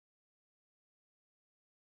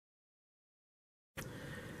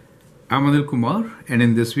I'm Anil Kumar, and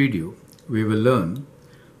in this video we will learn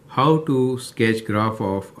how to sketch graph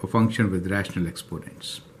of a function with rational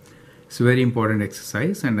exponents. It's a very important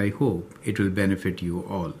exercise and I hope it will benefit you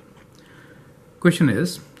all. Question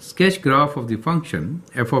is, sketch graph of the function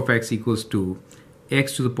f of x equals to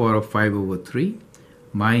x to the power of 5 over 3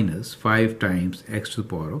 minus 5 times x to the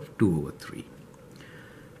power of 2 over 3.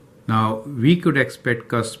 Now we could expect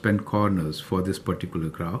cusps and corners for this particular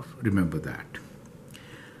graph, remember that.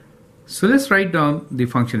 So let's write down the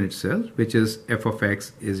function itself, which is f of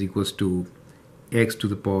x is equals to x to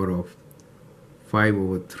the power of 5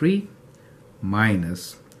 over 3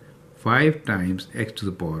 minus 5 times x to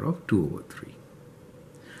the power of 2 over 3.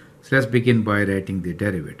 So let's begin by writing the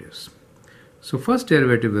derivatives. So first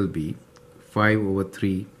derivative will be 5 over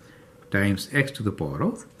 3 times x to the power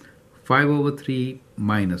of 5 over 3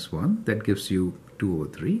 minus 1, that gives you 2 over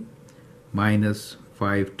 3, minus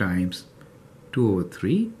 5 times 2 over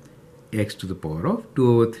 3 x to the power of 2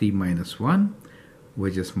 over 3 minus 1,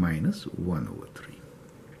 which is minus 1 over 3.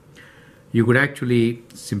 You could actually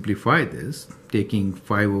simplify this taking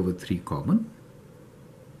 5 over 3 common.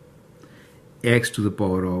 X to the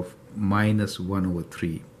power of minus 1 over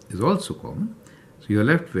 3 is also common. So you're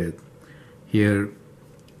left with here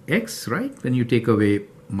x, right? When you take away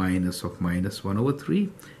minus of minus 1 over 3,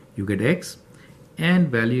 you get x and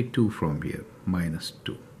value 2 from here, minus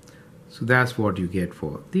 2. So that's what you get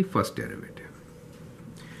for the first derivative.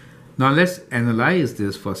 Now let's analyze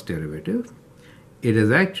this first derivative. It has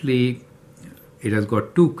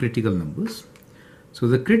got two critical numbers. So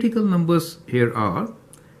the critical numbers here are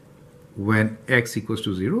when x equals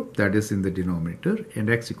to 0, that is in the denominator, and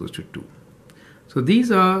x equals to 2. So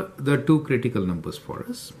these are the two critical numbers for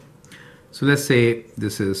us. So let's say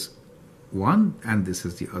this is 1 and this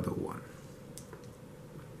is the other one.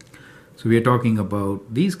 So we are talking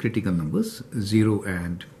about these critical numbers 0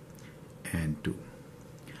 and 2.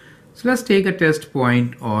 So let's take a test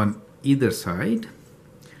point on either side.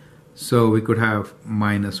 So we could have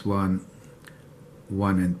minus 1,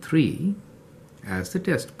 1 and 3 as the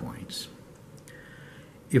test points.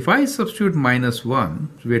 If I substitute minus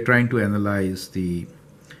 1, we are trying to analyze the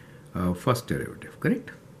first derivative,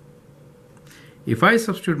 correct? If I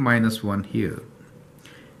substitute minus 1 here,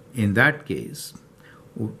 in that case,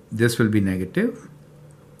 this will be negative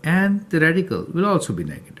and the radical will also be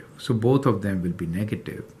negative. So both of them will be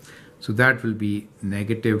negative. So that will be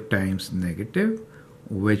negative times negative,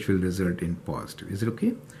 which will result in positive. Is it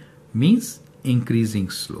okay? Means increasing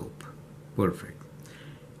slope. Perfect.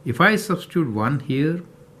 If I substitute 1 here,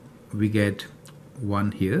 we get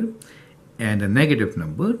 1 here and a negative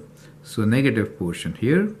number. So negative portion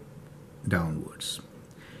here downwards.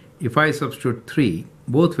 If I substitute 3,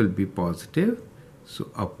 both will be positive.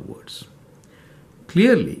 So upwards.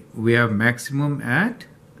 Clearly, we have maximum at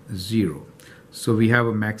 0. So we have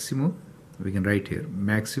a maximum. We can write here,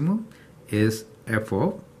 maximum is f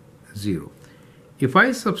of 0. If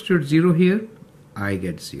I substitute 0 here, I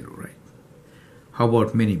get 0, right? How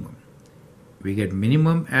about minimum? We get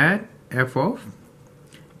minimum at f of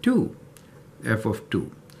 2. F of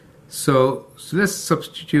 2. So let's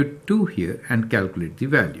substitute 2 here and calculate the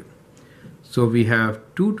value. So we have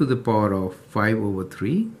 2 to the power of 5 over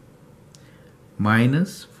 3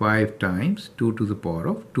 minus 5 times 2 to the power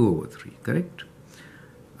of 2 over 3, correct?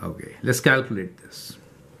 Okay, let's calculate this.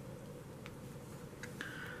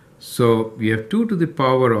 So we have 2 to the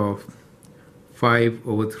power of 5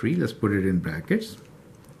 over 3, let's put it in brackets,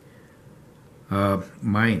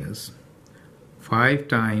 minus 5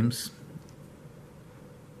 times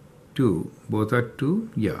 2, both are 2,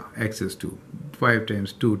 yeah, x is 2, 5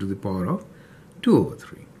 times 2 to the power of 2 over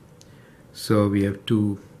 3. So we have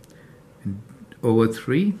 2 over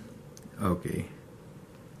 3. Okay,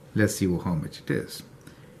 let's see how much it is.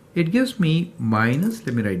 It gives me minus,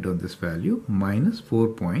 let me write down this value, minus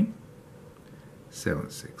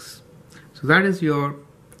 4.76. So that is your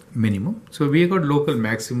minimum. So we got local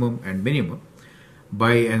maximum and minimum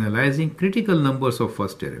by analyzing critical numbers of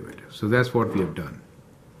first derivative. So that's what we have done.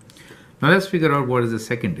 Now let's figure out what is the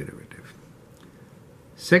second derivative.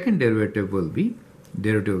 Second derivative will be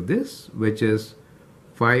derivative of this, which is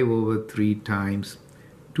 5 over 3 times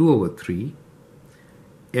 2 over 3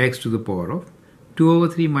 x to the power of 2 over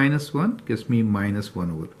 3 minus 1 gives me minus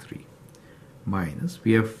 1 over 3 minus,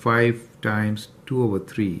 we have 5 times 2 over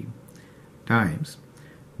 3 times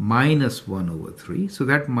minus 1 over 3. So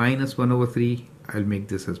that minus 1 over 3, I'll make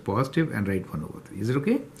this as positive and write 1 over 3. Is it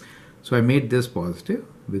okay? So I made this positive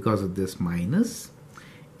because of this minus,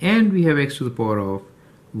 and we have x to the power of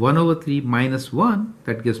 1 over 3 minus 1,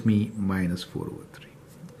 that gives me minus 4 over 3.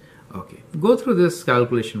 Okay, go through this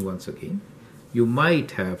calculation once again. You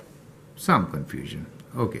might have some confusion.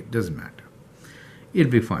 Okay, doesn't matter.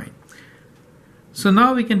 It'll be fine. So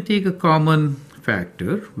now we can take a common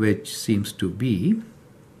factor, which seems to be,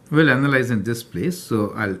 we'll analyze in this place,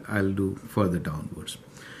 so I'll do further downwards.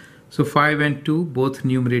 So 5 and 2, both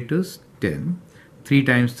numerators, 10. 3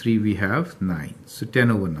 times 3 we have 9. So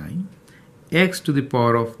 10 over 9. X to the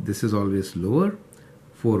power of, this is always lower,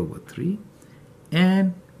 4 over 3.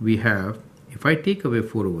 And we have, if I take away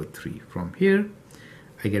 4 over 3 from here,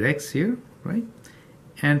 I get x here, right?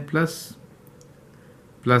 And plus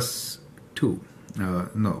 2.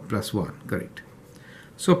 No, plus 1, correct.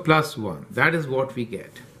 So plus 1, that is what we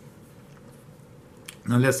get.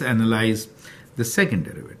 Now let's analyze the second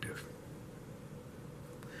derivative.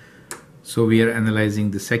 So we are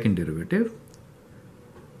analyzing the second derivative.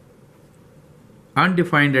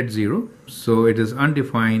 Undefined at 0, so it is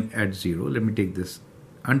undefined at 0. Let me take this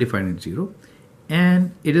undefined at 0.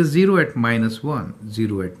 And it is 0 at minus 1,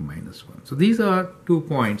 0 at minus 1. So these are 2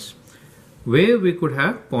 points where we could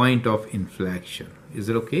have point of inflection. Is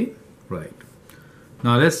it okay? Right.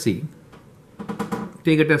 Now let's see.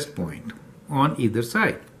 Take a test point on either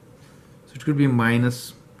side. So it could be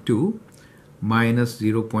minus 2, minus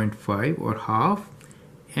 0.5 or half,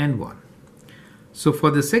 and 1. So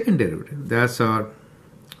for the second derivative, that's our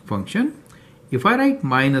function. If I write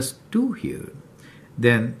minus 2 here,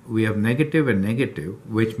 then we have negative and negative,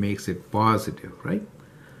 which makes it positive, right?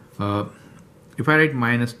 If I write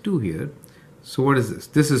minus 2 here, so what is this?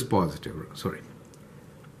 This is positive, sorry.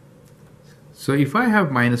 So if I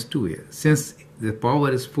have minus 2 here, since the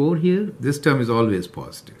power is 4 here, this term is always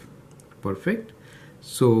positive. Perfect.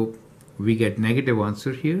 So we get negative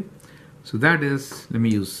answer here. So that is, let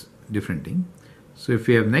me use different thing. So if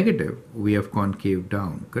we have negative, we have concave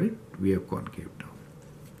down, correct? We have concave down.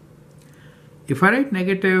 If I write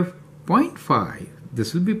negative 0.5,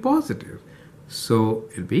 this will be positive. So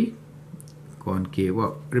it'll be concave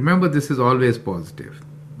up. Remember, this is always positive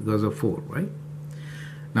because of 4, right?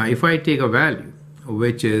 Now if I take a value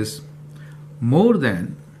which is more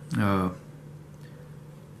than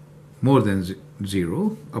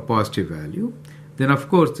 0, a positive value, then of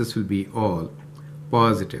course this will be all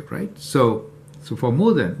positive, right? So for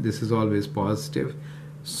more than, this is always positive.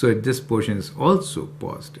 So this portion is also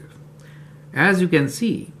positive. As you can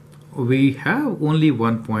see, we have only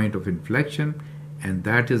one point of inflection, and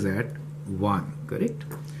that is at 1, correct?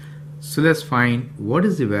 So let's find what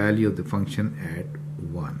is the value of the function at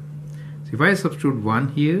 1. So if I substitute 1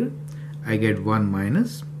 here, I get 1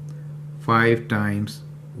 minus 5 times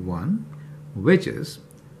 1, which is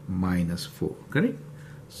minus 4, correct?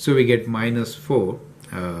 So we get minus 4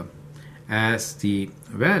 as the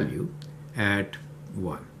value at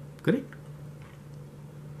 1, correct?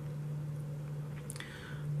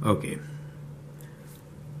 Okay.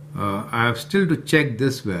 I have still to check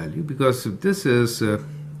this value, because if this is,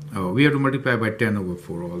 we have to multiply by 10 over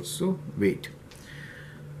 4 also. Wait.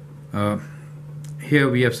 Here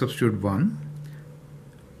we have substitute 1.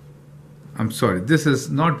 I'm sorry, this is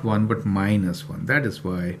not 1 but minus 1. That is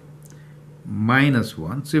why minus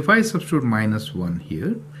 1. So if I substitute minus 1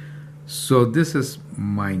 here, so this is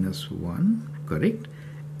minus 1, correct?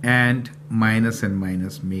 And minus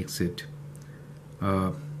makes it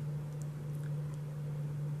so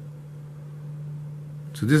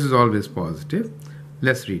this is always positive.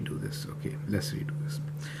 Let's redo this. Okay, let's redo this.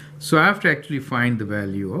 So I have to actually find the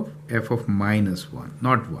value of f of minus 1,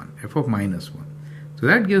 not 1, f of minus 1. So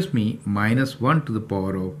that gives me minus 1 to the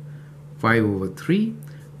power of 5 over 3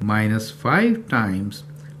 minus 5 times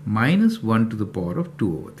minus 1 to the power of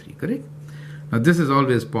 2 over 3, correct? Now this is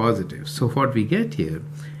always positive. So what we get here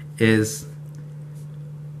is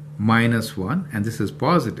minus 1, and this is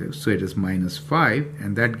positive, so it is minus 5,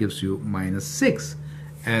 and that gives you minus 6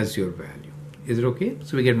 as your value. Is it okay?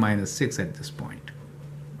 So we get minus 6 at this point.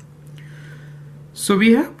 So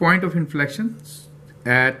we have point of inflection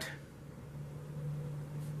at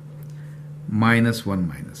minus 1,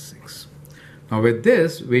 minus 6. Now with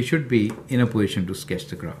this, we should be in a position to sketch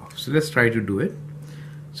the graph. So let's try to do it.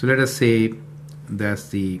 So let us say that's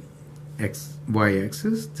the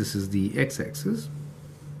y-axis, this is the x-axis.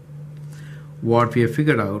 What we have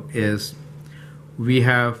figured out is we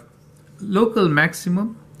have local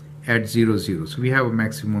maximum at 0, 0. So we have a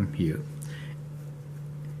maximum here.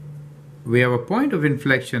 We have a point of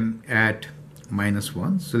inflection at minus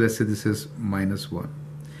 1. So let's say this is minus 1.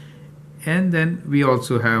 And then we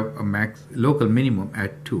also have a local minimum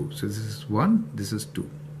at 2. So this is 1, this is 2.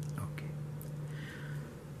 Okay.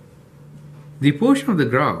 The portion of the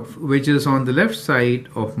graph which is on the left side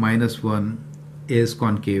of minus 1 is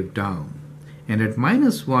concave down. And at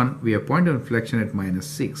minus 1, we have point of inflection at minus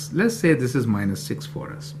 6. Let's say this is minus 6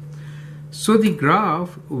 for us. So the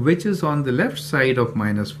graph which is on the left side of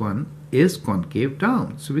 -1 is concave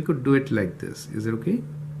down. So we could do it like this. Is it okay?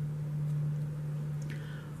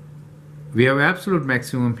 We have absolute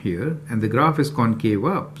maximum here and the graph is concave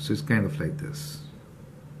up. So it's kind of like this.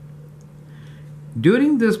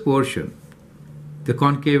 During this portion, the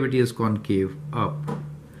concavity is concave up.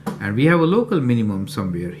 And we have a local minimum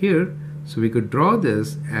somewhere here. So we could draw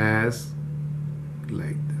this as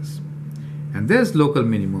like this. And this local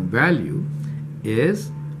minimum value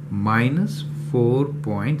is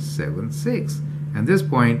 -4.76. And this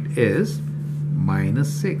point is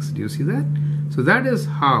 -6. Do you see that? So that is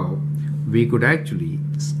how we could actually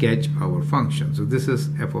sketch our function. So this is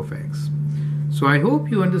f of x. So I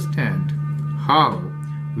hope you understand how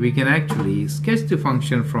we can actually sketch the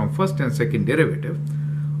function from first and second derivative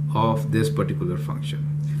of this particular function.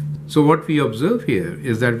 So what we observe here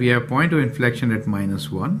is that we have point of inflection at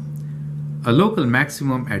 -1, a local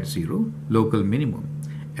maximum at 0, local minimum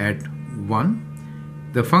at 1.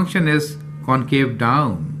 The function is concave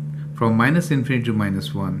down from -infinity to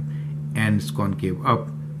 -1 and it's concave up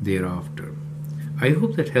thereafter. I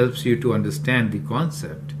hope that helps you to understand the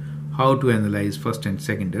concept, how to analyze first and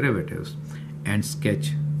second derivatives and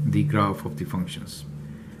sketch the graph of the functions.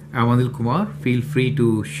 I'm Anil Kumar. Feel free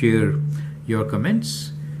to share your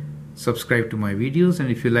comments, subscribe to my videos, and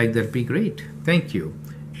if you like that, be great. Thank you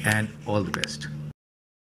and all the best.